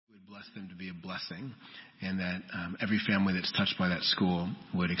bless them to be a blessing, and that every family that's touched by that school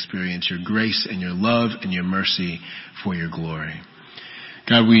would experience your grace and your love and your mercy for your glory.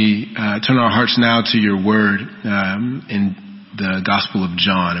 God, we turn our hearts now to your word in the Gospel of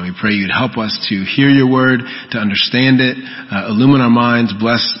John, and we pray you'd help us to hear your word, to understand it, illumine our minds,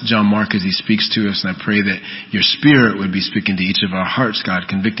 bless John Mark as he speaks to us, and I pray that your Spirit would be speaking to each of our hearts, God,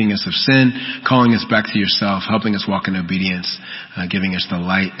 convicting us of sin, calling us back to yourself, helping us walk in obedience, giving us the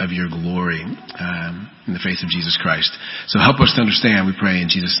light of your glory in the face of Jesus Christ. So help us to understand, we pray in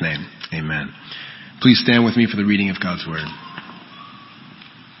Jesus' name. Amen. Please stand with me for the reading of God's word.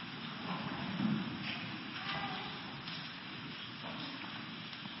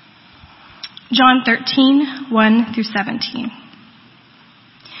 John 13, 1 through 17.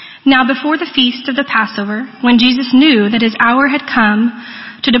 Now before the feast of the Passover, when Jesus knew that his hour had come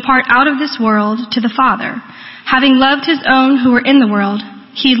to depart out of this world to the Father, having loved his own who were in the world,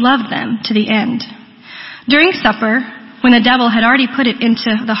 he loved them to the end. During supper, when the devil had already put it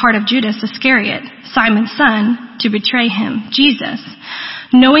into the heart of Judas Iscariot, Simon's son, to betray him, Jesus,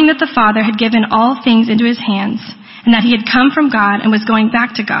 knowing that the Father had given all things into his hands, and that he had come from God and was going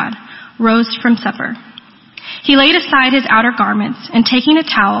back to God, rose from supper. He laid aside his outer garments, and taking a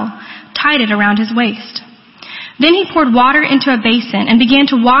towel, tied it around his waist. Then he poured water into a basin and began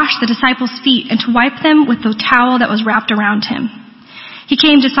to wash the disciples' feet and to wipe them with the towel that was wrapped around him. He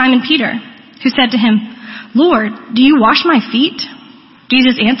came to Simon Peter, who said to him, "Lord, do you wash my feet?"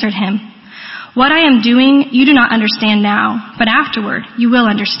 Jesus answered him, "What I am doing you do not understand now, but afterward you will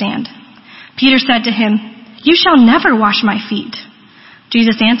understand." Peter said to him, "You shall never wash my feet."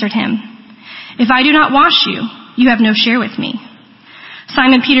 Jesus answered him, "If I do not wash you, you have no share with me."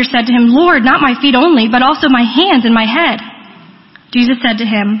 Simon Peter said to him, "Lord, not my feet only, but also my hands and my head." Jesus said to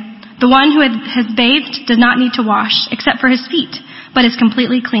him, "The one who has bathed does not need to wash, except for his feet, but is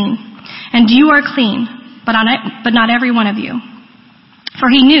completely clean. And you are clean, but not every one of you." For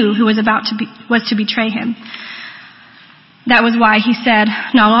he knew who was to betray him. That was why he said,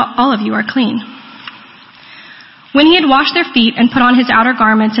 "Not all of you are clean." When he had washed their feet and put on his outer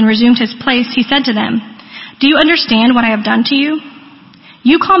garments and resumed his place, he said to them, "Do you understand what I have done to you?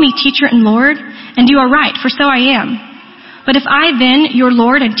 You call me teacher and Lord, and you are right, for so I am. But if I then, your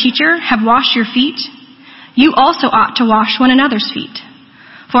Lord and teacher, have washed your feet, you also ought to wash one another's feet.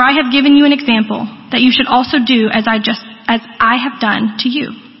 For I have given you an example, that you should also do as I have done to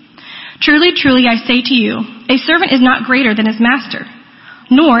you. Truly, truly, I say to you, a servant is not greater than his master,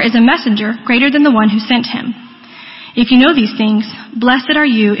 nor is a messenger greater than the one who sent him. If you know these things, blessed are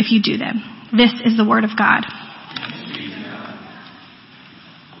you if you do them." This is the word of God.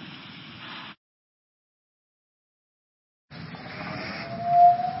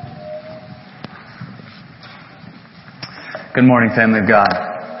 Good morning, family of God.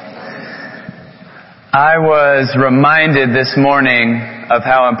 I was reminded this morning of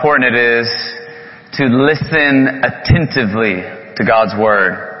how important it is to listen attentively to God's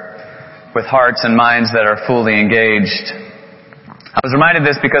Word with hearts and minds that are fully engaged. I was reminded of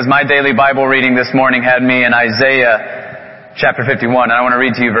this because my daily Bible reading this morning had me in Isaiah chapter 51, and I want to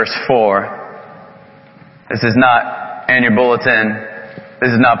read to you verse 4. This is not in your bulletin.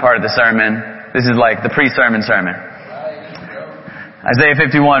 This is not part of the sermon. This is like the pre-sermon sermon. Isaiah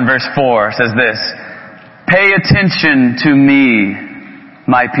 51 verse 4 says this, "Pay attention to me,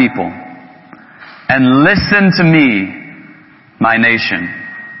 my people, and listen to me, my nation.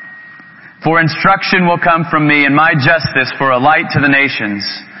 For instruction will come from me, and my justice for a light to the nations.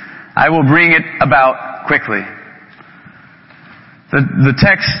 I will bring it about quickly." The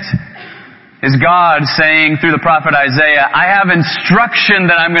text is God saying through the prophet Isaiah, "I have instruction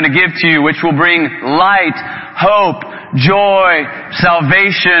that I'm going to give to you, which will bring light, hope, joy,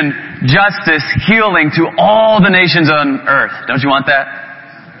 salvation, justice, healing to all the nations on earth." Don't you want that?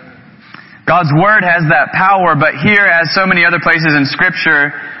 God's Word has that power, but here, as so many other places in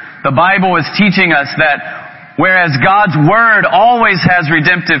Scripture, the Bible is teaching us that whereas God's Word always has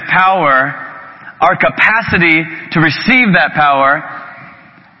redemptive power, our capacity to receive that power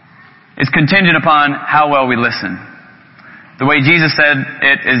is contingent upon how well we listen. The way Jesus said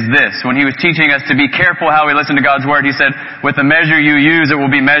it is this. When he was teaching us to be careful how we listen to God's Word, he said, "With the measure you use, it will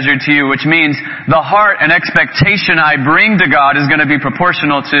be measured to you," which means the heart and expectation I bring to God is going to be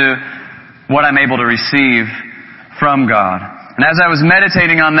proportional to what I'm able to receive from God. And as I was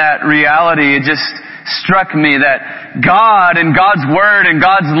meditating on that reality, it just struck me that God and God's Word and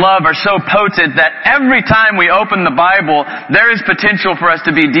God's love are so potent that every time we open the Bible, there is potential for us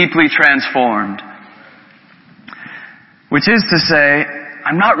to be deeply transformed. Which is to say,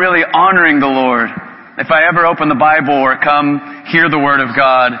 I'm not really honoring the Lord if I ever open the Bible or come hear the Word of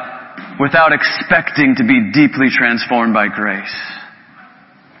God without expecting to be deeply transformed by grace.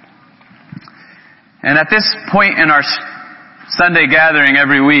 And at this point in our Sunday gathering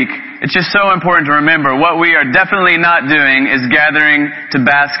every week, it's just so important to remember what we are definitely not doing is gathering to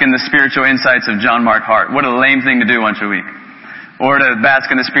bask in the spiritual insights of John Mark Hart. What a lame thing to do once a week. Or to bask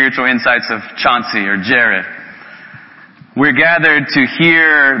in the spiritual insights of Chauncey or Jared. We're gathered to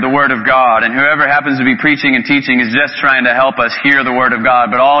hear the Word of God, and whoever happens to be preaching and teaching is just trying to help us hear the Word of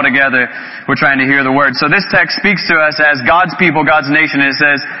God, but all together we're trying to hear the Word. So this text speaks to us as God's people, God's nation, and it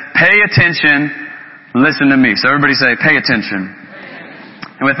says, pay attention, listen to me. So everybody say, pay attention.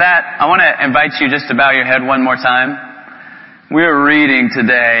 And with that, I want to invite you just to bow your head one more time. We're reading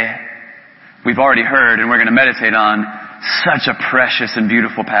today, we've already heard, and we're going to meditate on such a precious and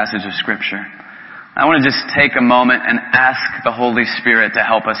beautiful passage of Scripture. I want to just take a moment and ask the Holy Spirit to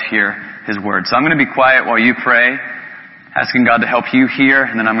help us hear His Word. So I'm going to be quiet while you pray, asking God to help you hear,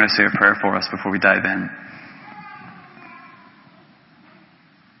 and then I'm going to say a prayer for us before we dive in.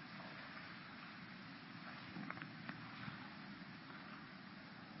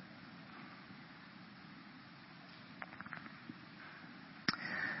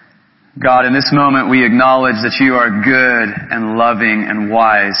 God, in this moment we acknowledge that you are good and loving and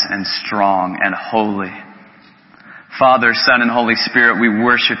wise and strong and holy. Father, Son, and Holy Spirit, we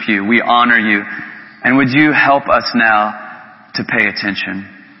worship you. We honor you. And would you help us now to pay attention?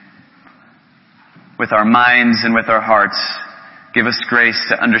 With our minds and with our hearts, give us grace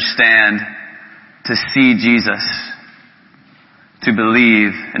to understand, to see Jesus, to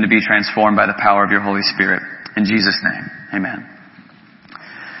believe, and to be transformed by the power of your Holy Spirit. In Jesus' name, amen.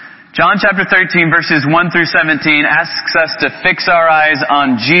 John chapter 13 verses 1 through 17 asks us to fix our eyes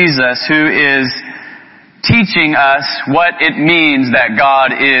on Jesus, who is teaching us what it means that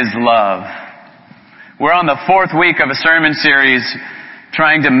God is love. We're on the 4th week of a sermon series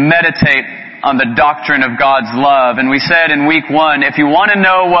trying to meditate on the doctrine of God's love. And we said in week 1, if you want to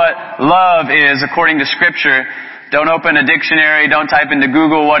know what love is according to Scripture, don't open a dictionary, don't type into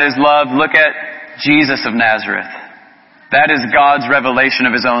Google what is love, look at Jesus of Nazareth. That is God's revelation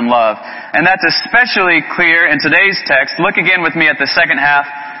of His own love. And that's especially clear in today's text. Look again with me at the second half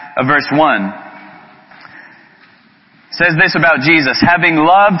of verse 1. It says this about Jesus. Having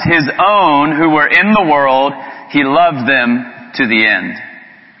loved His own who were in the world, He loved them to the end.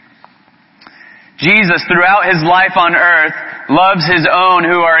 Jesus, throughout His life on earth, loves His own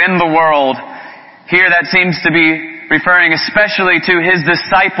who are in the world. Here that seems to be referring especially to His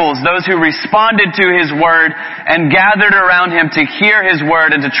disciples, those who responded to His word and gathered around Him to hear His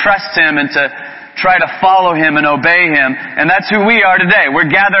word and to trust Him and to try to follow Him and obey Him. And that's who we are today. We're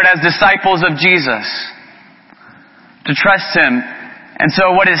gathered as disciples of Jesus to trust Him. And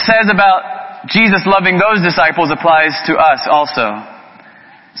so what it says about Jesus loving those disciples applies to us also.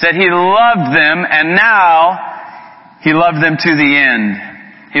 It said He loved them, and now He loved them to the end.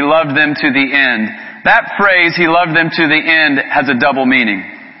 He loved them to the end. That phrase, He loved them to the end, has a double meaning.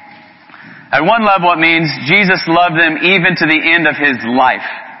 At one level, it means Jesus loved them even to the end of His life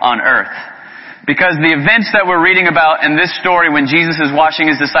on earth. Because the events that we're reading about in this story when Jesus is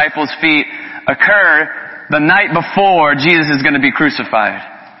washing His disciples' feet occur the night before Jesus is going to be crucified.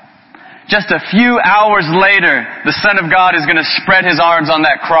 Just a few hours later, the Son of God is going to spread His arms on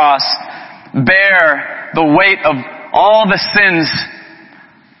that cross, bear the weight of all the sins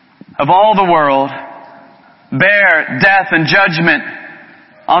of all the world, bear death and judgment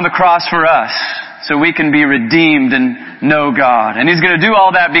on the cross for us so we can be redeemed and know God. And He's going to do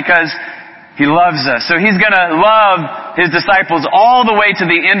all that because He loves us. So He's going to love His disciples all the way to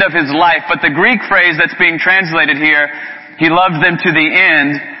the end of His life. But the Greek phrase that's being translated here, He loved them to the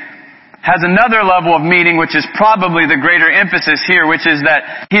end, has another level of meaning which is probably the greater emphasis here, which is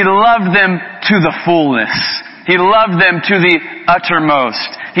that He loved them to the fullness. He loved them to the uttermost.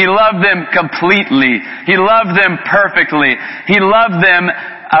 He loved them completely. He loved them perfectly. He loved them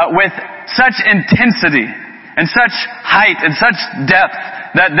with such intensity and such height and such depth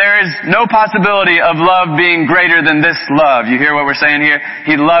that there is no possibility of love being greater than this love. You hear what we're saying here?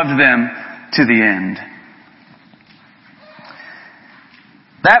 He loved them to the end.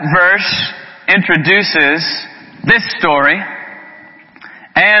 That verse introduces this story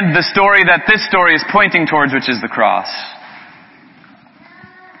and the story that this story is pointing towards, which is the cross.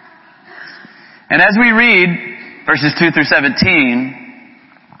 And as we read verses 2 through 17,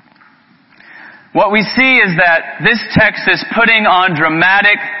 what we see is that this text is putting on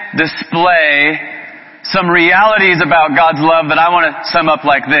dramatic display some realities about God's love that I want to sum up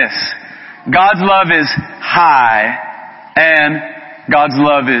like this. God's love is high and God's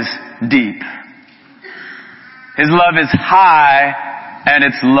love is deep. His love is high and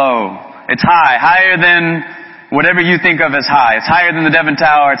it's low. It's high, higher than whatever you think of as high. It's higher than the Devon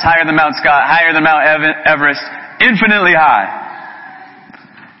Tower. It's higher than Mount Scott, higher than Mount Everest, infinitely high.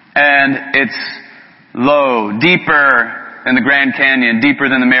 And it's low, deeper than the Grand Canyon, deeper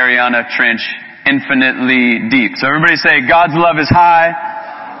than the Mariana Trench, infinitely deep. So everybody say, God's love is high,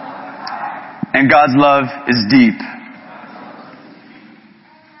 and God's love is deep.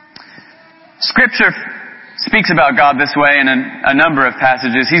 Scripture speaks about God this way in a number of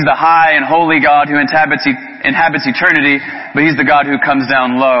passages. He's the high and holy God who inhabits eternity, but He's the God who comes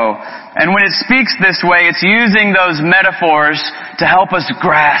down low. And when it speaks this way, it's using those metaphors to help us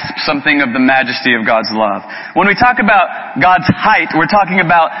grasp something of the majesty of God's love. When we talk about God's height, we're talking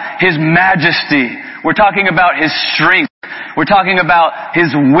about His majesty. We're talking about His strength. We're talking about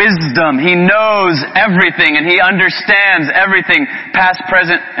His wisdom. He knows everything and He understands everything, past,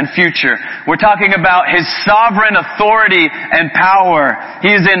 present, and future. We're talking about His sovereign authority and power.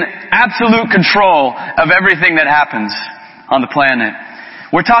 He is in absolute control of everything that happens on the planet.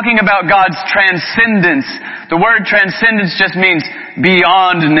 We're talking about God's transcendence. The word transcendence just means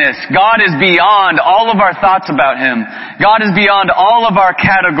beyondness. God is beyond all of our thoughts about Him. God is beyond all of our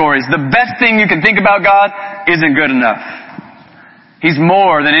categories. The best thing you can think about God isn't good enough. He's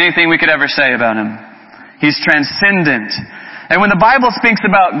more than anything we could ever say about Him. He's transcendent. And when the Bible speaks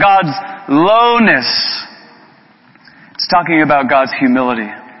about God's lowness, it's talking about God's humility.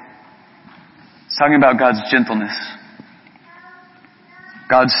 It's talking about God's gentleness.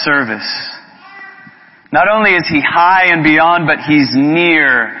 God's service. Not only is He high and beyond, but He's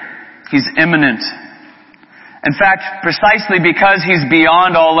near. He's immanent. In fact, precisely because He's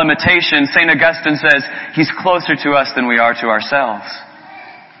beyond all limitation, St. Augustine says He's closer to us than we are to ourselves.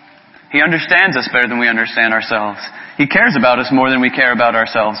 He understands us better than we understand ourselves. He cares about us more than we care about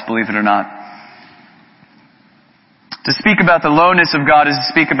ourselves, believe it or not. To speak about the lowness of God is to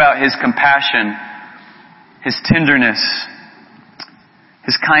speak about His compassion, His tenderness,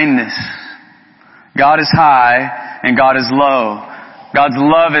 His kindness. God is high and God is low. God's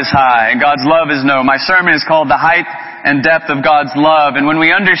love is high and God's love is low. My sermon is called The Height and Depth of God's Love. And when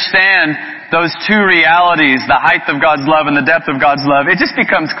we understand those two realities, the height of God's love and the depth of God's love, it just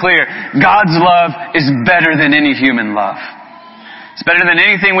becomes clear God's love is better than any human love. It's better than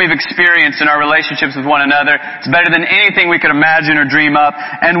anything we've experienced in our relationships with one another. It's better than anything we could imagine or dream up.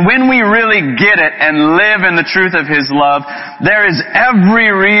 And when we really get it and live in the truth of His love, there is every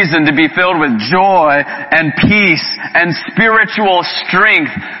reason to be filled with joy and peace and spiritual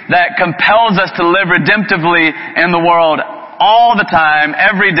strength that compels us to live redemptively in the world all the time,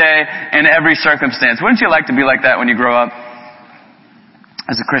 every day, in every circumstance. Wouldn't you like to be like that when you grow up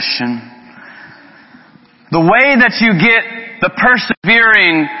as a Christian? The way that you get the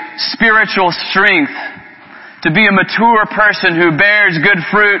persevering spiritual strength to be a mature person who bears good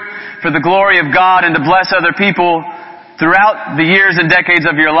fruit for the glory of God and to bless other people throughout the years and decades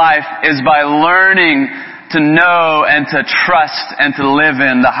of your life is by learning to know and to trust and to live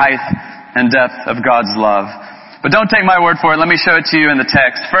in the height and depth of God's love. But don't take my word for it. Let me show it to you in the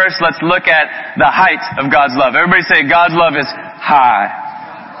text. First, let's look at the height of God's love. Everybody say, God's love is high.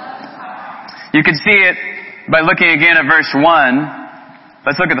 You can see it by looking again at verse 1.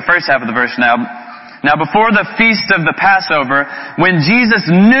 Let's look at the first half of the verse now. Now before the feast of the Passover, when Jesus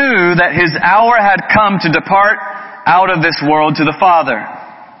knew that His hour had come to depart out of this world to the Father.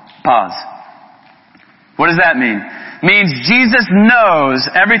 Pause. What does that mean? It means Jesus knows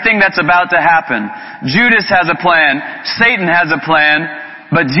everything that's about to happen. Judas has a plan. Satan has a plan.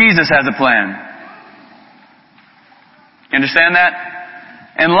 But Jesus has a plan. You understand that?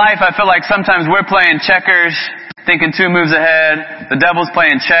 In life, I feel like sometimes we're playing checkers, thinking 2 moves ahead. The devil's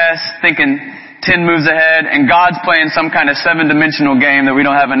playing chess, thinking 10 moves ahead. And God's playing some kind of 7-dimensional game that we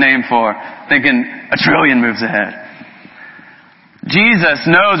don't have a name for, thinking 1,000,000,000,000 moves ahead. Jesus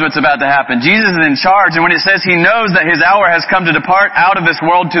knows what's about to happen. Jesus is in charge, and when it says He knows that His hour has come to depart out of this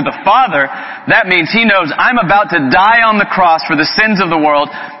world to the Father, that means He knows I'm about to die on the cross for the sins of the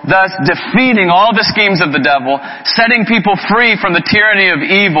world, thus defeating all the schemes of the devil, setting people free from the tyranny of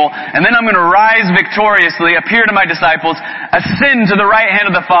evil, and then I'm going to rise victoriously, appear to my disciples, ascend to the right hand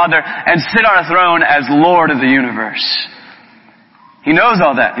of the Father, and sit on a throne as Lord of the universe. He knows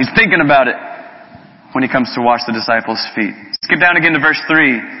all that. He's thinking about it when He comes to wash the disciples' feet. Skip down again to verse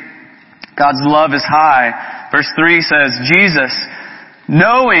 3. God's love is high. Verse 3 says, Jesus,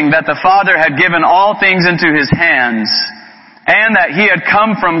 knowing that the Father had given all things into His hands, and that He had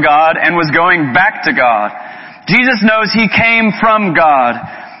come from God and was going back to God. Jesus knows He came from God.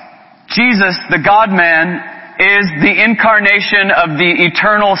 Jesus, the God-man, is the incarnation of the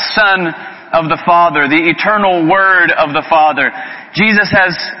eternal Son of the Father, the eternal Word of the Father. Jesus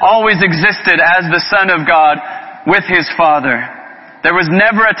has always existed as the Son of God with His Father. There was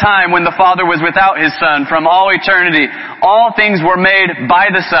never a time when the Father was without His Son. From all eternity, all things were made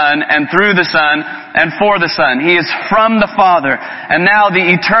by the Son and through the Son and for the Son. He is from the Father. And now the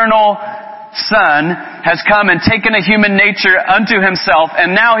eternal Son has come and taken a human nature unto Himself,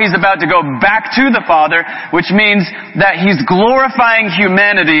 and now He's about to go back to the Father, which means that He's glorifying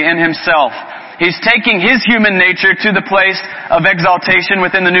humanity in Himself. He's taking His human nature to the place of exaltation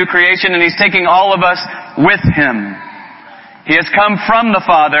within the new creation, and He's taking all of us with Him. He has come from the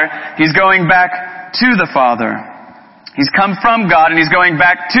Father. He's going back to the Father. He's come from God and He's going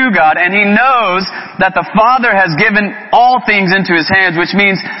back to God, and He knows that the Father has given all things into His hands, which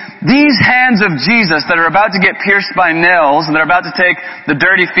means these hands of Jesus that are about to get pierced by nails and they're about to take the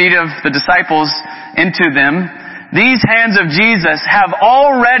dirty feet of the disciples into them, these hands of Jesus have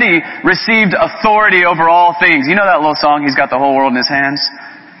already received authority over all things. You know that little song, He's got the whole world in His hands?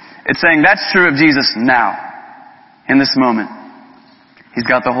 It's saying that's true of Jesus now. In this moment. He's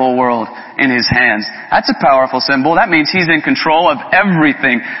got the whole world in His hands. That's a powerful symbol. That means He's in control of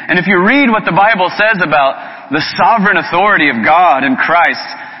everything. And if you read what the Bible says about the sovereign authority of God and Christ,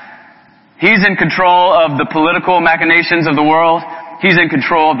 He's in control of the political machinations of the world. He's in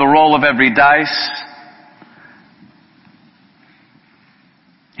control of the roll of every dice.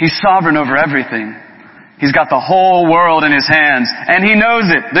 He's sovereign over everything. He's got the whole world in His hands, and He knows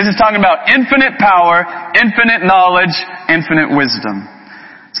it. This is talking about infinite power, infinite knowledge, infinite wisdom.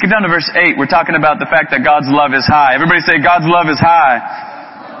 Let's get down to verse 8. We're talking about the fact that God's love is high. Everybody say, God's love is high.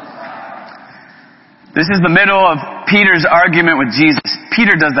 This is the middle of Peter's argument with Jesus.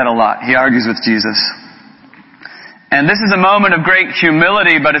 Peter does that a lot. He argues with Jesus. And this is a moment of great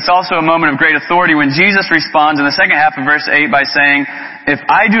humility, but it's also a moment of great authority when Jesus responds in the second half of verse 8 by saying, if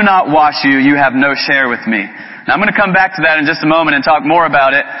I do not wash you, you have no share with me. Now I'm going to come back to that in just a moment and talk more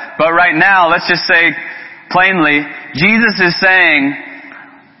about it. But right now, let's just say plainly, Jesus is saying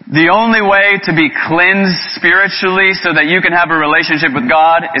the only way to be cleansed spiritually so that you can have a relationship with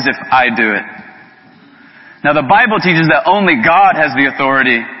God is if I do it. Now the Bible teaches that only God has the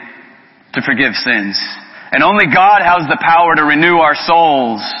authority to forgive sins. And only God has the power to renew our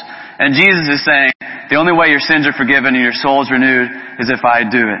souls. And Jesus is saying, the only way your sins are forgiven and your soul's renewed is if I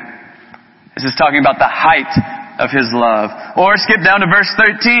do it. This is talking about the height of His love. Or skip down to verse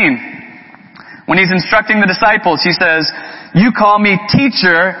 13. When He's instructing the disciples, He says, you call me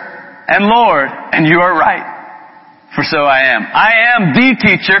teacher and Lord, and you are right, for so I am. I am the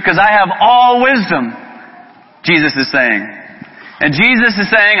teacher because I have all wisdom, Jesus is saying. And Jesus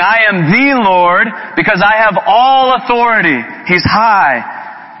is saying, I am the Lord because I have all authority. He's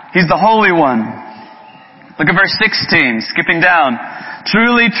high. He's the Holy One. Look at verse 16, skipping down.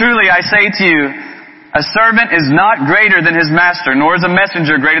 Truly, truly, I say to you, a servant is not greater than his master, nor is a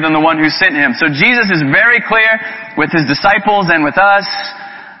messenger greater than the one who sent him. So Jesus is very clear with His disciples and with us.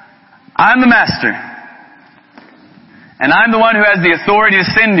 I'm the master. And I'm the one who has the authority to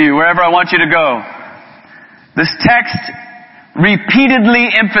send you wherever I want you to go. This text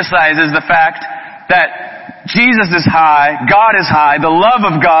repeatedly emphasizes the fact that Jesus is high, God is high, the love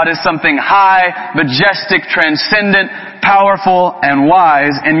of God is something high, majestic, transcendent, powerful, and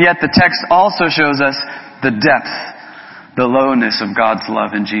wise, and yet the text also shows us the depth, the lowness of God's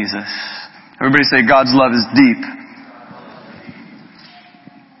love in Jesus. Everybody say, God's love is deep.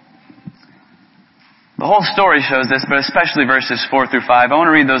 The whole story shows this, but especially verses 4 through 5. I want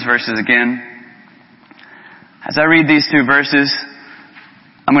to read those verses again. As I read these two verses,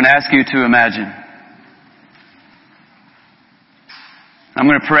 I'm going to ask you to imagine. I'm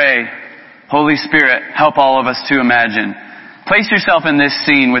going to pray, Holy Spirit, help all of us to imagine. Place yourself in this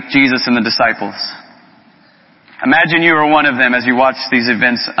scene with Jesus and the disciples. Imagine you are one of them as you watch these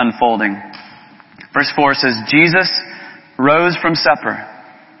events unfolding. Verse 4 says, Jesus rose from supper.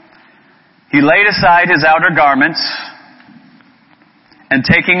 He laid aside His outer garments and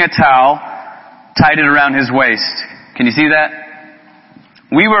taking a towel, tied it around His waist. Can you see that?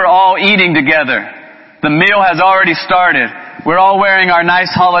 We were all eating together. The meal has already started. We're all wearing our nice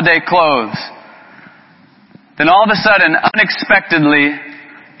holiday clothes. Then all of a sudden, unexpectedly,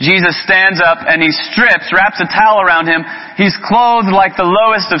 Jesus stands up and He strips, wraps a towel around Him. He's clothed like the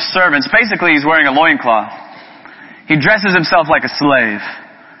lowest of servants. Basically, He's wearing a loincloth. He dresses Himself like a slave.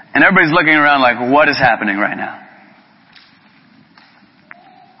 And everybody's looking around like, what is happening right now?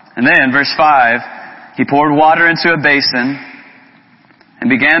 And then, verse 5, He poured water into a basin and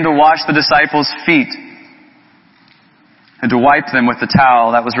began to wash the disciples' feet and to wipe them with the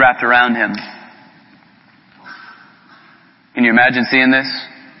towel that was wrapped around Him. Can you imagine seeing this?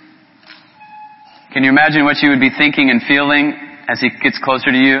 Can you imagine what you would be thinking and feeling as He gets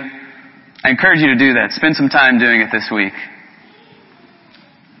closer to you? I encourage you to do that. Spend some time doing it this week.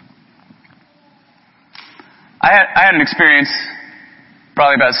 I had an experience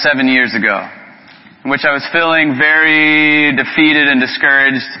probably about 7 years ago in which I was feeling very defeated and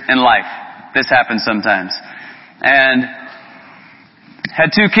discouraged in life. This happens sometimes. And had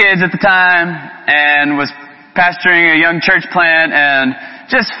 2 kids at the time and was pastoring a young church plant and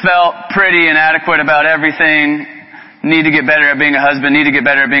just felt pretty inadequate about everything. Need to get better at being a husband, need to get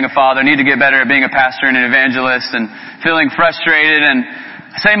better at being a father, need to get better at being a pastor and an evangelist, and feeling frustrated and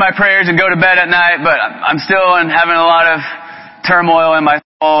say my prayers and go to bed at night, but I'm still having a lot of turmoil in my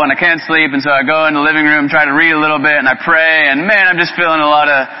soul and I can't sleep, and so I go in the living room, try to read a little bit, and I pray, and man, I'm just feeling a lot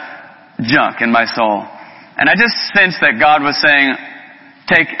of junk in my soul. And I just sensed that God was saying,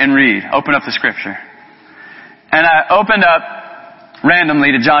 take and read. Open up the scripture. And I opened up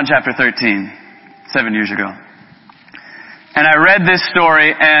randomly to John chapter 13, 7 years ago. And I read this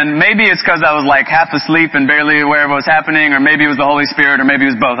story, and maybe it's because I was like half asleep and barely aware of what was happening, or maybe it was the Holy Spirit, or maybe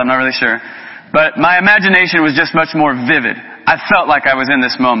it was both. I'm not really sure. But my imagination was just much more vivid. I felt like I was in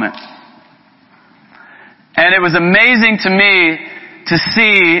this moment. And it was amazing to me to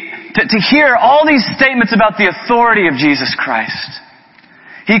see, to hear all these statements about the authority of Jesus Christ.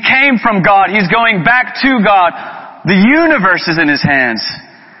 He came from God. He's going back to God. The universe is in His hands.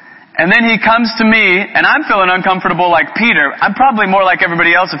 And then He comes to me, and I'm feeling uncomfortable like Peter. I'm probably more like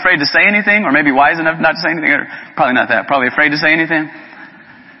everybody else, afraid to say anything, or maybe wise enough not to say anything, or probably not that, probably afraid to say anything.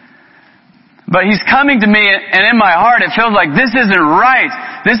 But He's coming to me, and in my heart it feels like this isn't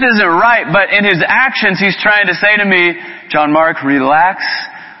right. This isn't right. But in His actions He's trying to say to me, John Mark, relax.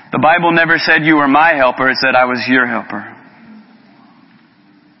 The Bible never said you were my helper. It said I was your helper.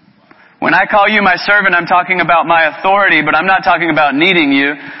 When I call you my servant, I'm talking about my authority, but I'm not talking about needing you.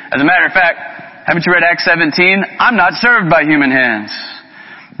 As a matter of fact, haven't you read Acts 17? I'm not served by human hands.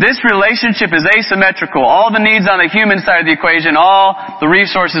 This relationship is asymmetrical. All the needs on the human side of the equation, all the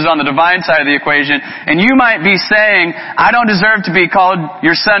resources on the divine side of the equation. And you might be saying, I don't deserve to be called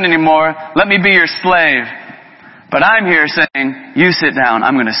your son anymore. Let me be your slave. But I'm here saying, you sit down.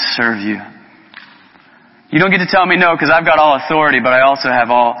 I'm going to serve you. You don't get to tell me no because I've got all authority, but I also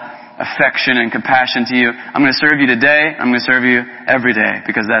have all affection and compassion to you. I'm going to serve you today. I'm going to serve you every day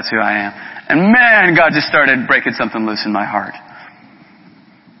because that's who I am. And man, God just started breaking something loose in my heart.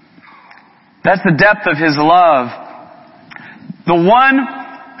 That's the depth of His love. The one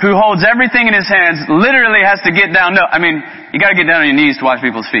who holds everything in His hands literally has to get down. No, I mean, you got to get down on your knees to wash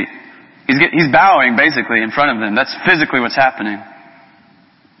people's feet. He's bowing basically in front of them. That's physically what's happening.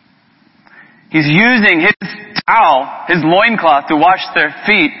 He's using His towel, His loincloth to wash their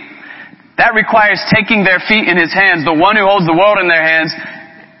feet. That requires taking their feet in His hands. The one who holds the world in their hands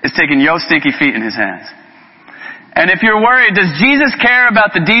is taking your stinky feet in His hands. And if you're worried, does Jesus care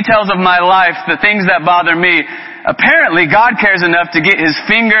about the details of my life, the things that bother me? Apparently, God cares enough to get His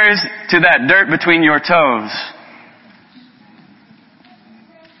fingers to that dirt between your toes.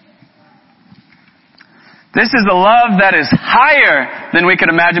 This is a love that is higher than we could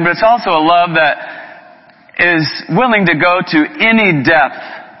imagine, but it's also a love that is willing to go to any depth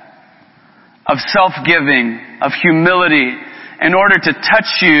of self-giving, of humility, in order to touch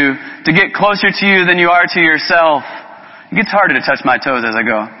you, to get closer to you than you are to yourself. It gets harder to touch my toes as I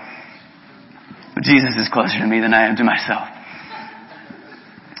go. But Jesus is closer to me than I am to myself.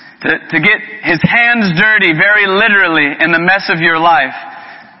 To get His hands dirty, very literally, in the mess of your life,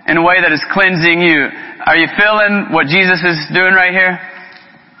 in a way that is cleansing you. Are you feeling what Jesus is doing right here?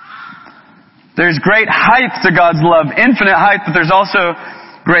 There's great height to God's love, infinite height, but there's also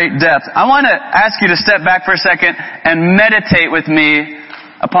great depth. I want to ask you to step back for a second and meditate with me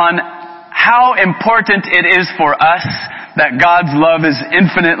upon how important it is for us that God's love is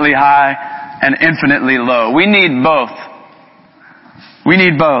infinitely high and infinitely low. We need both. We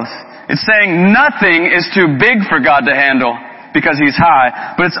need both. It's saying nothing is too big for God to handle because He's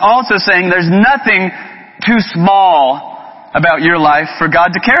high, but it's also saying there's nothing too small about your life for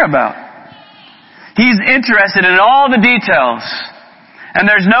God to care about. He's interested in all the details. And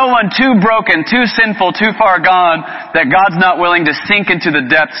there's no one too broken, too sinful, too far gone that God's not willing to sink into the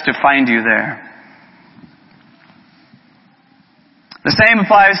depths to find you there. The same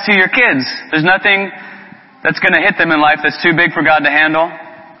applies to your kids. There's nothing that's going to hit them in life that's too big for God to handle.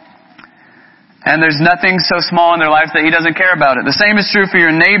 And there's nothing so small in their lives that He doesn't care about it. The same is true for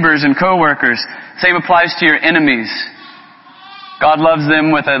your neighbors and coworkers. Same applies to your enemies. God loves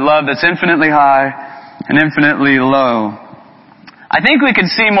them with a love that's infinitely high and infinitely low. I think we can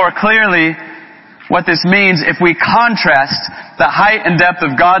see more clearly what this means if we contrast the height and depth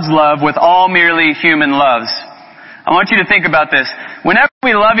of God's love with all merely human loves. I I want you to think about this. Whenever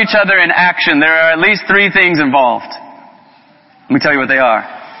we love each other in action, there are at least 3 things involved. Let me tell you what they are.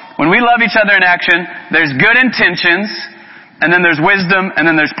 When we love each other in action, there's good intentions, and then there's wisdom, and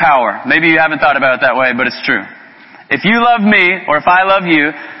then there's power. Maybe you haven't thought about it that way, but it's true. If you love me, or if I love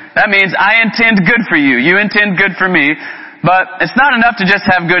you, that means I intend good for you. You intend good for me. But it's not enough to just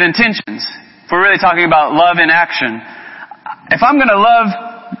have good intentions. If we're really talking about love in action. If I'm going to love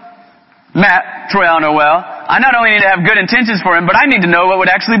Matt Troiano well, I not only need to have good intentions for him, but I need to know what would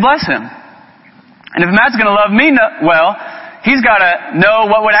actually bless him. And if Matt's going to love me well, he's got to know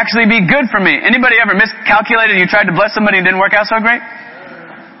what would actually be good for me. Anybody ever miscalculated? You tried to bless somebody and it didn't work out so great?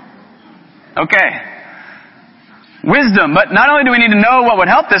 Okay. Wisdom. But not only do we need to know what would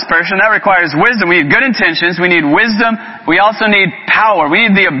help this person, that requires wisdom. We need good intentions. We need wisdom. We also need power. We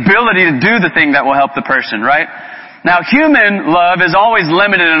need the ability to do the thing that will help the person, right? Now, human love is always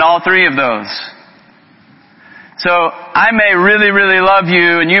limited in all 3 of those. So, I may really, really love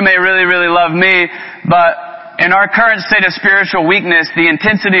you, and you may really, really love me, but in our current state of spiritual weakness, the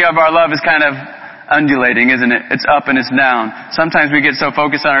intensity of our love is kind of undulating, isn't it? It's up and it's down. Sometimes we get so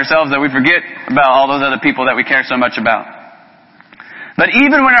focused on ourselves that we forget about all those other people that we care so much about. But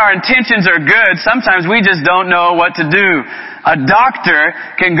even when our intentions are good, sometimes we just don't know what to do. A doctor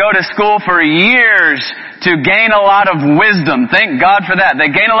can go to school for years to gain a lot of wisdom. Thank God for that.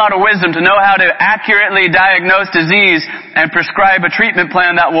 They gain a lot of wisdom to know how to accurately diagnose disease and prescribe a treatment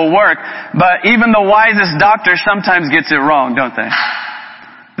plan that will work. But even the wisest doctor sometimes gets it wrong, don't they?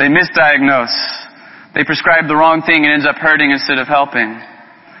 They misdiagnose. They prescribe the wrong thing and ends up hurting instead of helping.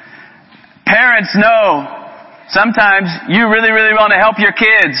 Parents know sometimes you really, really want to help your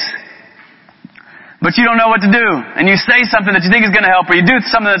kids, but you don't know what to do. And you say something that you think is going to help, or you do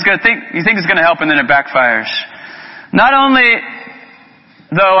something you think is going to help, and then it backfires. Not only,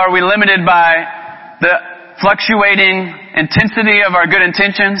 though, are we limited by the fluctuating intensity of our good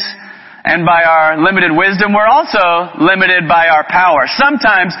intentions and by our limited wisdom, we're also limited by our power.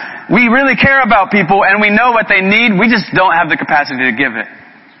 Sometimes we really care about people and we know what they need, we just don't have the capacity to give it.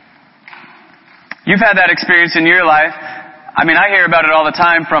 You've had that experience in your life. I mean, I hear about it all the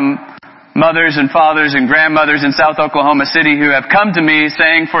time from mothers and fathers and grandmothers in South Oklahoma City who have come to me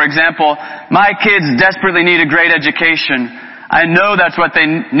saying, for example, my kids desperately need a great education. I know that's what they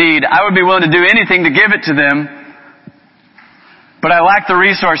need. I would be willing to do anything to give it to them, but I lack the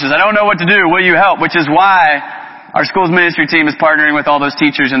resources. I don't know what to do. Will you help? Which is why our schools ministry team is partnering with all those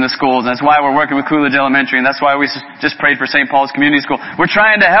teachers in the schools. That's why we're working with Coolidge Elementary, and that's why we just prayed for St. Paul's Community School. We're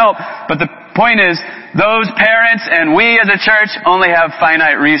trying to help, but the point is, those parents and we as a church only have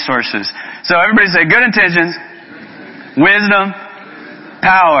finite resources. So everybody say good intentions, wisdom,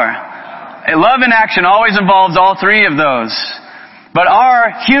 power. A love in action always involves all 3 of those. But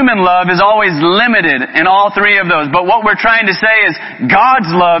our human love is always limited in all 3 of those. But what we're trying to say is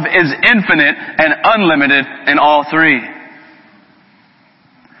God's love is infinite and unlimited in all 3.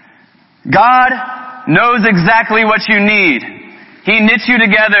 God knows exactly what you need. He knits you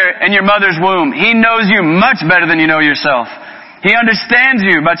together in your mother's womb. He knows you much better than you know yourself. He understands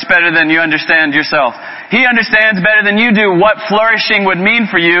you much better than you understand yourself. He understands better than you do what flourishing would mean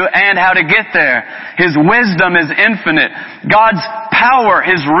for you and how to get there. His wisdom is infinite. God's power,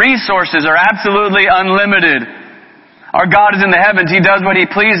 His resources are absolutely unlimited. Our God is in the heavens. He does what He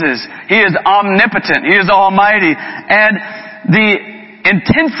pleases. He is omnipotent. He is almighty. And the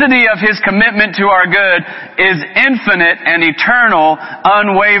intensity of His commitment to our good is infinite and eternal,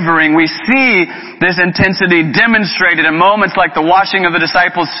 unwavering. We see this intensity demonstrated in moments like the washing of the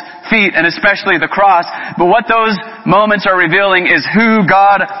disciples' feet and especially the cross. But what those moments are revealing is who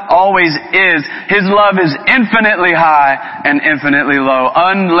God always is. His love is infinitely high and infinitely low,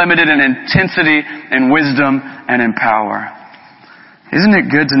 unlimited in intensity, in wisdom, and in power. Isn't it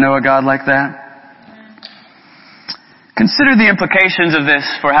good to know a God like that? Consider the implications of this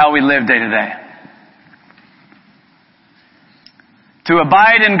for how we live day to day. To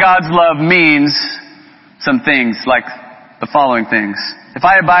abide in God's love means some things, like the following things. If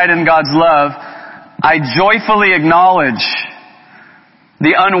I abide in God's love, I joyfully acknowledge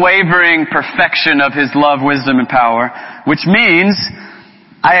the unwavering perfection of His love, wisdom, and power, which means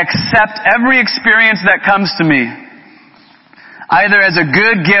I accept every experience that comes to me, either as a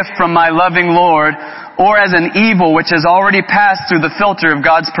good gift from my loving Lord, or as an evil which has already passed through the filter of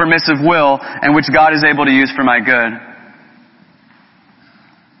God's permissive will and which God is able to use for my good.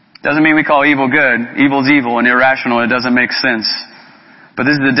 Doesn't mean we call evil good. Evil's evil and irrational. It doesn't make sense. But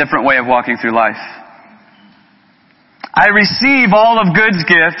this is a different way of walking through life. I receive all of God's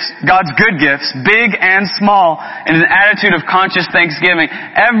good gifts, big and small, in an attitude of conscious thanksgiving.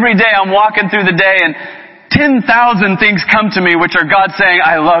 Every day I'm walking through the day and 10,000 things come to me which are God saying,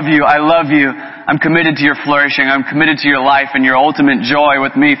 I love you, I love you. I'm committed to your flourishing. I'm committed to your life and your ultimate joy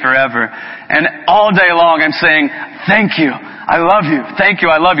with me forever. And all day long I'm saying, thank you, I love you, thank you,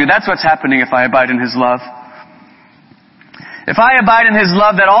 I love you. That's what's happening if I abide in His love. If I abide in His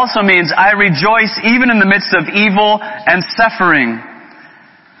love, that also means I rejoice even in the midst of evil and suffering.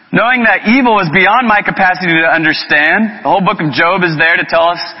 Knowing that evil is beyond my capacity to understand. The whole book of Job is there to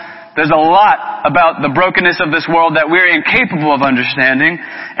tell us there's a lot about the brokenness of this world that we're incapable of understanding.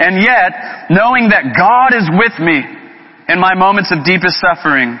 And yet, knowing that God is with me in my moments of deepest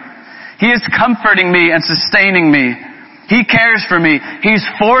suffering. He is comforting me and sustaining me. He cares for me. He's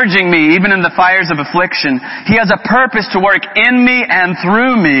forging me even in the fires of affliction. He has a purpose to work in me and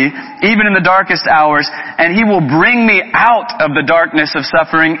through me, even in the darkest hours. And He will bring me out of the darkness of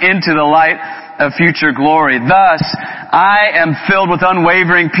suffering into the light of future glory. Thus, I am filled with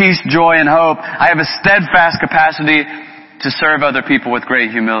unwavering peace, joy, and hope. I have a steadfast capacity to serve other people with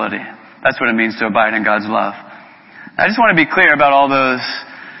great humility. That's what it means to abide in God's love. I just want to be clear about all those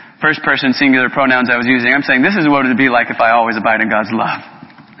first-person singular pronouns I was using. I'm saying this is what it would be like if I always abide in God's love.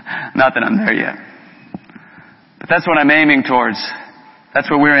 Not that I'm there yet. But that's what I'm aiming towards. That's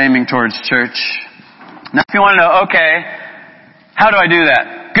what we're aiming towards, church. Now, if you want to know, okay, how do I do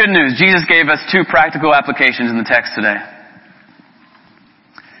that? Good news. Jesus gave us 2 practical applications in the text today.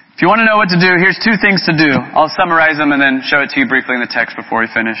 If you want to know what to do, here's 2 things to do. I'll summarize them and then show it to you briefly in the text before we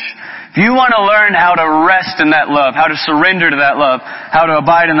finish. If you want to learn how to rest in that love, how to surrender to that love, how to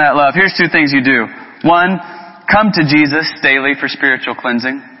abide in that love, here's 2 things you do. 1, come to Jesus daily for spiritual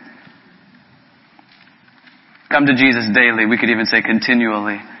cleansing. Come to Jesus daily. We could even say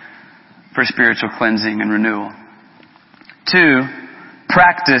continually for spiritual cleansing and renewal. 2,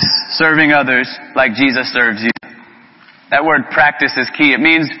 practice serving others like Jesus serves you. That word practice is key. It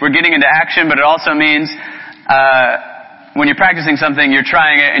means we're getting into action, but it also means when you're practicing something, you're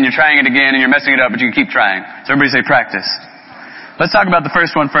trying it and you're trying it again and you're messing it up, but you keep trying. So everybody say practice. Let's talk about the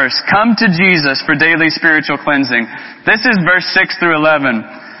first one first. Come to Jesus for daily spiritual cleansing. This is verse 6 through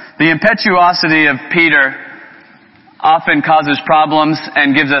 11. The impetuosity of Peter often causes problems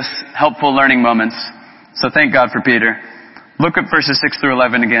and gives us helpful learning moments. So thank God for Peter. Look at verses 6 through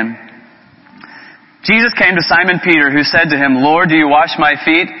 11 again. Jesus came to Simon Peter, who said to Him, Lord, do you wash my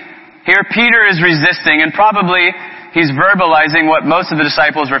feet? Here Peter is resisting, and probably he's verbalizing what most of the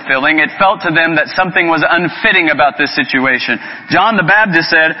disciples were feeling. It felt to them that something was unfitting about this situation. John the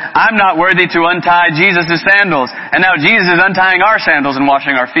Baptist said, I'm not worthy to untie Jesus' sandals. And now Jesus is untying our sandals and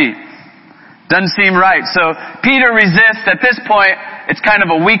washing our feet. Doesn't seem right. So Peter resists. At this point, it's kind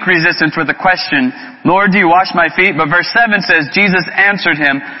of a weak resistance with a question. Lord, do you wash my feet? But verse 7 says, Jesus answered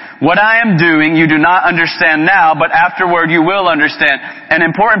him, what I am doing you do not understand now, but afterward you will understand. An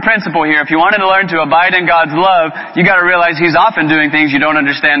important principle here. If you wanted to learn to abide in God's love, you got to realize He's often doing things you don't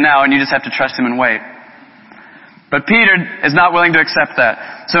understand now, and you just have to trust Him and wait. But Peter is not willing to accept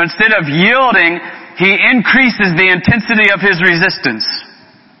that. So instead of yielding, he increases the intensity of his resistance.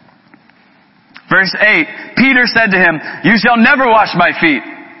 Verse 8, Peter said to him, you shall never wash my feet.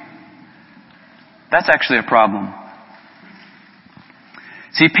 That's actually a problem.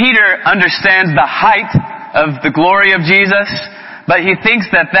 See, Peter understands the height of the glory of Jesus, but he thinks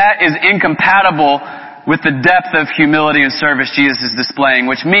that that is incompatible with the depth of humility and service Jesus is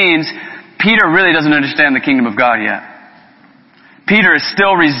displaying, which means Peter really doesn't understand the kingdom of God yet. Peter is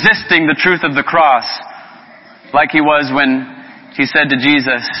still resisting the truth of the cross, like he was when he said to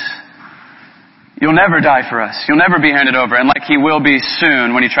Jesus, you'll never die for us. You'll never be handed over. And like he will be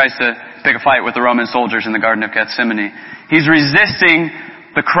soon when he tries to pick a fight with the Roman soldiers in the Garden of Gethsemane. He's resisting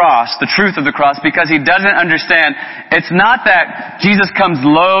the cross, the truth of the cross, because he doesn't understand. It's not that Jesus comes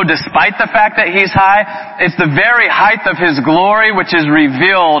low despite the fact that He's high. It's the very height of His glory which is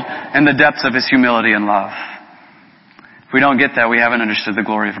revealed in the depths of His humility and love. If we don't get that, we haven't understood the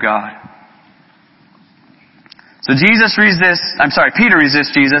glory of God. So Peter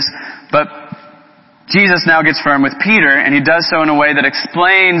resists Jesus, but Jesus now gets firm with Peter, and he does so in a way that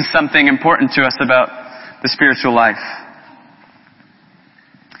explains something important to us about the spiritual life.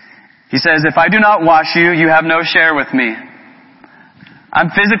 He says, if I do not wash you, you have no share with me. I'm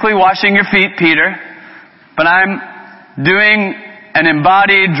physically washing your feet, Peter, but I'm doing an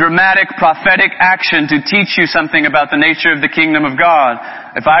embodied, dramatic, prophetic action to teach you something about the nature of the kingdom of God.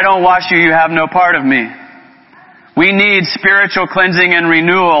 If I don't wash you, you have no part of me. We need spiritual cleansing and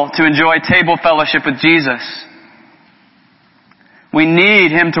renewal to enjoy table fellowship with Jesus. We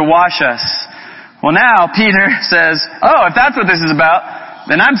need Him to wash us. Well, now Peter says, oh, if that's what this is about,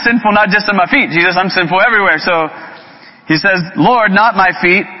 then I'm sinful not just on my feet. Jesus, I'm sinful everywhere. So he says, Lord, not my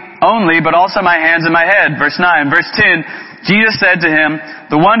feet. only, but also my hands and my head. Verse 9. Verse 10, Jesus said to him,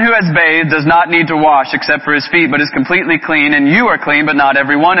 the one who has bathed does not need to wash except for his feet, but is completely clean, and you are clean, but not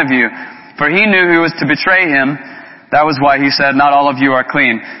every one of you. For he knew who was to betray him. That was why he said, not all of you are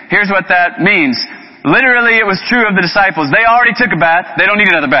clean. Here's what that means. Literally, it was true of the disciples. They already took a bath. They don't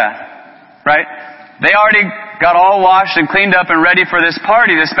need another bath. Right? They already got all washed and cleaned up and ready for this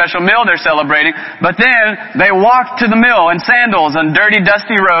party, this special meal they're celebrating. But then they walked to the mill in sandals on dirty,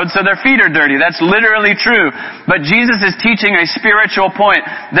 dusty roads, so their feet are dirty. That's literally true. But Jesus is teaching a spiritual point.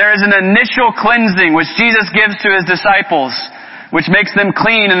 There is an initial cleansing which Jesus gives to his disciples, which makes them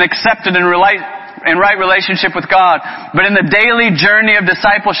clean and accepted in right relationship with God. But in the daily journey of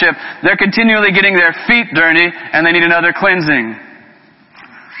discipleship, they're continually getting their feet dirty and they need another cleansing.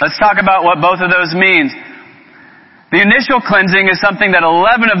 Let's talk about what both of those means. The initial cleansing is something that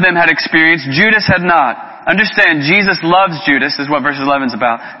 11 of them had experienced. Judas had not. Understand, Jesus loves Judas, is what verse 11 is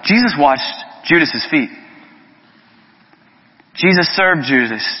about. Jesus washed Judas's feet. Jesus served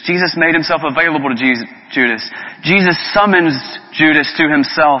Judas. Jesus made himself available to Judas. Jesus summons Judas to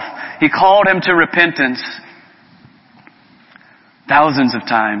himself. He called him to repentance thousands of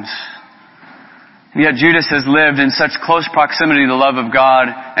times. Yet Judas has lived in such close proximity to the love of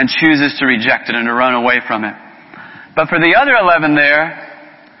God and chooses to reject it and to run away from it. But for the other 11 there,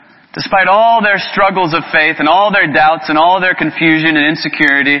 despite all their struggles of faith and all their doubts and all their confusion and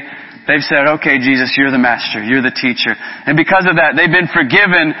insecurity, they've said, okay, Jesus, you're the master, you're the teacher. And because of that, they've been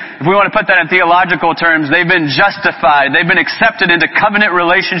forgiven. If we want to put that in theological terms, they've been justified. They've been accepted into covenant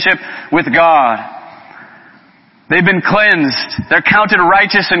relationship with God. They've been cleansed. They're counted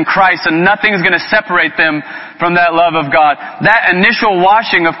righteous in Christ, and nothing is going to separate them from that love of God. That initial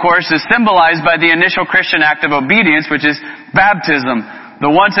washing, of course, is symbolized by the initial Christian act of obedience, which is baptism. The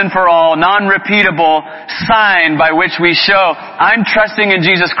once and for all, non-repeatable sign by which we show, I'm trusting in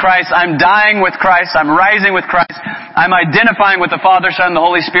Jesus Christ, I'm dying with Christ, I'm rising with Christ, I'm identifying with the Father, Son, and the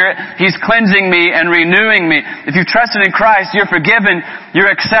Holy Spirit. He's cleansing me and renewing me. If you've trusted in Christ, you're forgiven,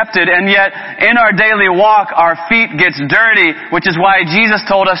 you're accepted, and yet in our daily walk, our feet gets dirty, which is why Jesus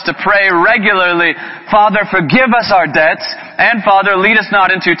told us to pray regularly, Father, forgive us our debts, and Father, lead us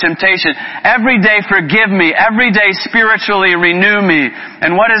not into temptation. Every day forgive me, every day spiritually renew me.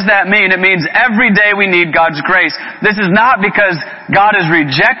 And what does that mean? It means every day we need God's grace. This is not because God is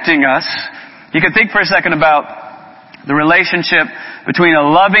rejecting us. You can think for a second about the relationship between a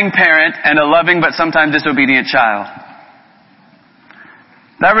loving parent and a loving but sometimes disobedient child.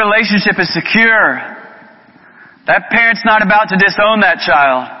 That relationship is secure. That parent's not about to disown that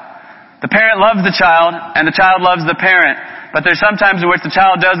child. The parent loves the child and the child loves the parent. But there's sometimes in which the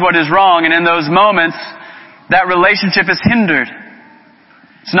child does what is wrong, and in those moments, that relationship is hindered.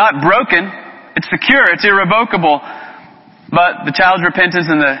 It's not broken. It's secure. It's irrevocable. But the child's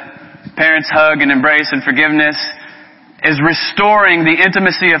repentance and the parent's hug and embrace and forgiveness is restoring the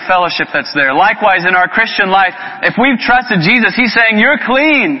intimacy of fellowship that's there. Likewise, in our Christian life, if we've trusted Jesus, He's saying, you're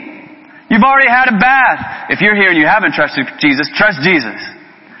clean. You've already had a bath. If you're here and you haven't trusted Jesus, trust Jesus.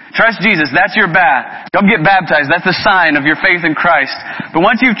 Trust Jesus. That's your bath. Don't get baptized. That's the sign of your faith in Christ. But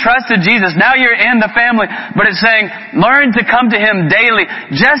once you've trusted Jesus, now you're in the family. But it's saying, learn to come to Him daily.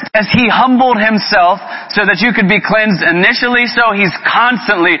 Just as He humbled Himself so that you could be cleansed initially, so He's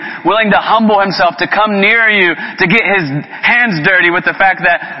constantly willing to humble Himself, to come near you, to get His hands dirty with the fact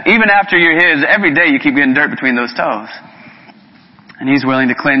that even after you're His, every day you keep getting dirt between those toes. And He's willing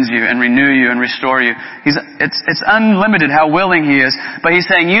to cleanse you and renew you and restore you. It's unlimited how willing He is. But He's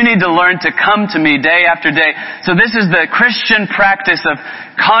saying, you need to learn to come to me day after day. So this is the Christian practice of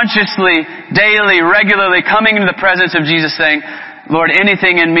consciously, daily, regularly coming into the presence of Jesus saying, Lord,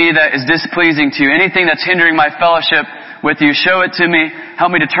 anything in me that is displeasing to you, anything that's hindering my fellowship with you, show it to me. Help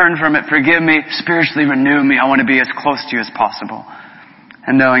me to turn from it. Forgive me. Spiritually renew me. I want to be as close to you as possible.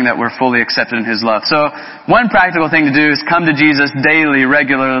 And knowing that we're fully accepted in His love. So, one practical thing to do is come to Jesus daily,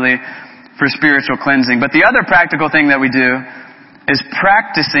 regularly, for spiritual cleansing. But the other practical thing that we do is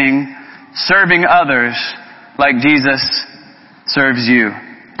practicing serving others like Jesus serves you.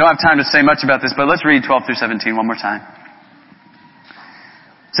 Don't have time to say much about this, but let's read 12 through 17 one more time.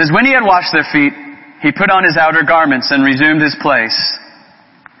 It says, when He had washed their feet, He put on His outer garments and resumed His place.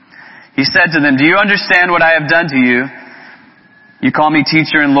 He said to them, do you understand what I have done to you? You call me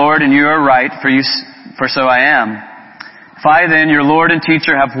teacher and Lord, and you are right, for so I am. If I then, your Lord and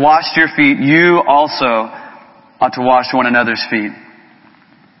teacher, have washed your feet, you also ought to wash one another's feet.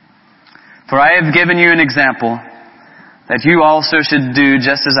 For I have given you an example, that you also should do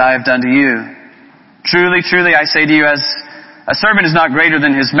just as I have done to you. Truly, truly, I say to you, as a servant is not greater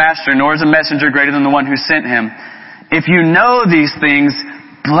than his master, nor is a messenger greater than the one who sent him. If you know these things,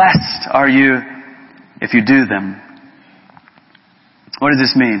 Blessed are you if you do them. What does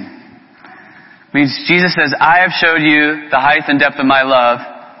this mean? It means Jesus says, I have showed you the height and depth of my love.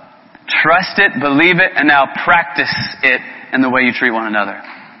 Trust it, believe it, and now practice it in the way you treat one another.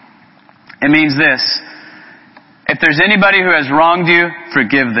 It means this. If there's anybody who has wronged you,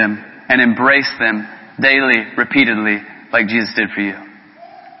 forgive them and embrace them daily, repeatedly, like Jesus did for you.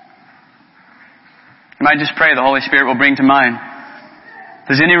 You might just pray the Holy Spirit will bring to mind. If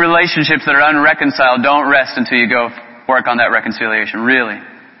there's any relationships that are unreconciled, don't rest until you go work on that reconciliation. Really.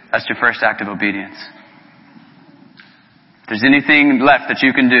 That's your first act of obedience. If there's anything left that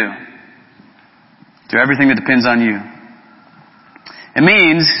you can do everything that depends on you. It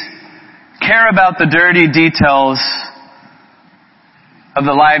means care about the dirty details of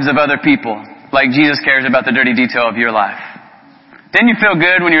the lives of other people, like Jesus cares about the dirty detail of your life. Didn't you feel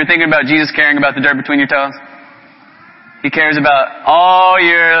good when you were thinking about Jesus caring about the dirt between your toes? He cares about all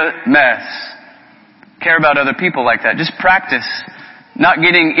your mess. Care about other people like that. Just practice not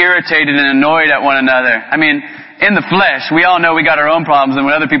getting irritated and annoyed at one another. I mean, in the flesh, we all know we got our own problems, and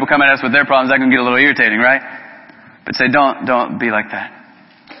when other people come at us with their problems, that can get a little irritating, right? But say, don't be like that.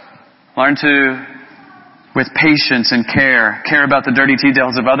 Learn to, with patience and care about the dirty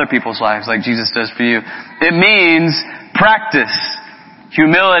details of other people's lives like Jesus does for you. It means practice,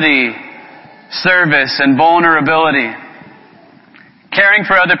 humility, service, and vulnerability. Caring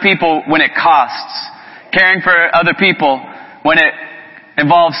for other people when it costs. Caring for other people when it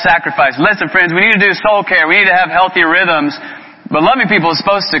involves sacrifice. Listen, friends, we need to do soul care. We need to have healthy rhythms. But loving people is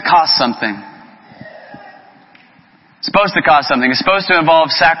supposed to cost something. It's supposed to cost something. It's supposed to involve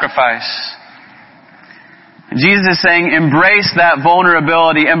sacrifice. Jesus is saying, embrace that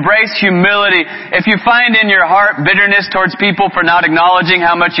vulnerability. Embrace humility. If you find in your heart bitterness towards people for not acknowledging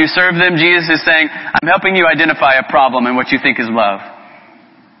how much you serve them, Jesus is saying, I'm helping you identify a problem in what you think is love.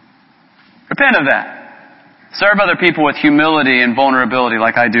 Repent of that. Serve other people with humility and vulnerability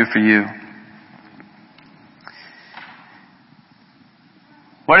like I do for you.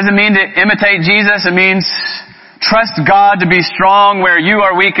 What does it mean to imitate Jesus? It means trust God to be strong where you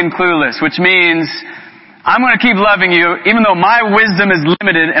are weak and clueless, which means I'm going to keep loving you even though my wisdom is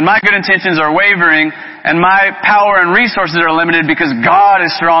limited and my good intentions are wavering and my power and resources are limited because God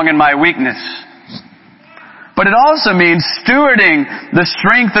is strong in my weakness. But it also means stewarding the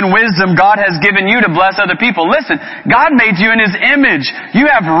strength and wisdom God has given you to bless other people. Listen, God made you in His image. You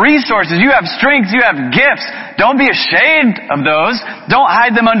have resources, you have strengths, you have gifts. Don't be ashamed of those. Don't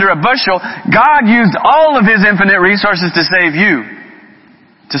hide them under a bushel. God used all of His infinite resources to save you,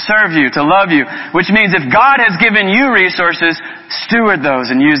 to serve you, to love you. Which means if God has given you resources, steward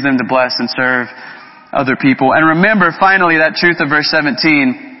those and use them to bless and serve other people. And remember, finally, that truth of verse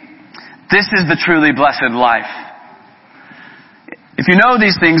 17. This is the truly blessed life. If you know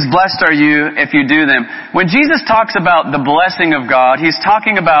these things, blessed are you if you do them. When Jesus talks about the blessing of God, He's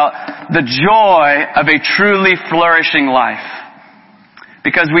talking about the joy of a truly flourishing life.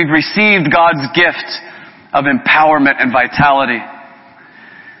 Because we've received God's gift of empowerment and vitality.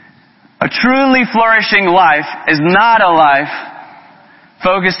 A truly flourishing life is not a life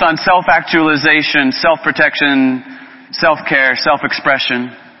focused on self-actualization, self-protection, self-care,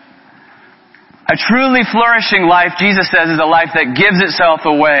 self-expression. A truly flourishing life, Jesus says, is a life that gives itself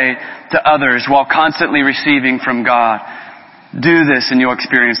away to others while constantly receiving from God. Do this and you'll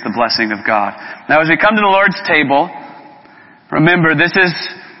experience the blessing of God. Now as we come to the Lord's table, remember this is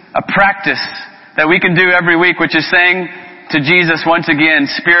a practice that we can do every week, which is saying to Jesus once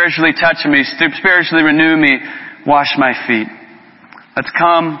again, spiritually touch me, spiritually renew me, wash my feet. Let's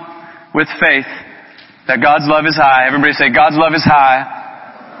come with faith that God's love is high. Everybody say, God's love is high.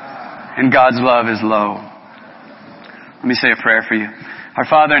 And God's love is low. Let me say a prayer for you. Our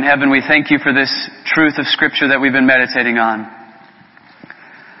Father in heaven, we thank you for this truth of Scripture that we've been meditating on.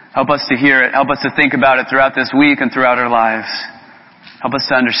 Help us to hear it. Help us to think about it throughout this week and throughout our lives. Help us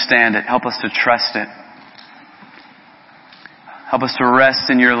to understand it. Help us to trust it. Help us to rest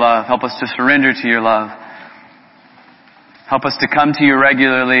in your love. Help us to surrender to your love. Help us to come to you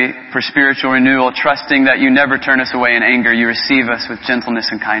regularly for spiritual renewal, trusting that you never turn us away in anger. You receive us with gentleness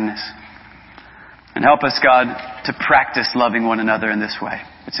and kindness. And help us, God, to practice loving one another in this way.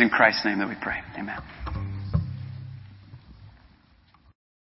 It's in Christ's name that we pray. Amen.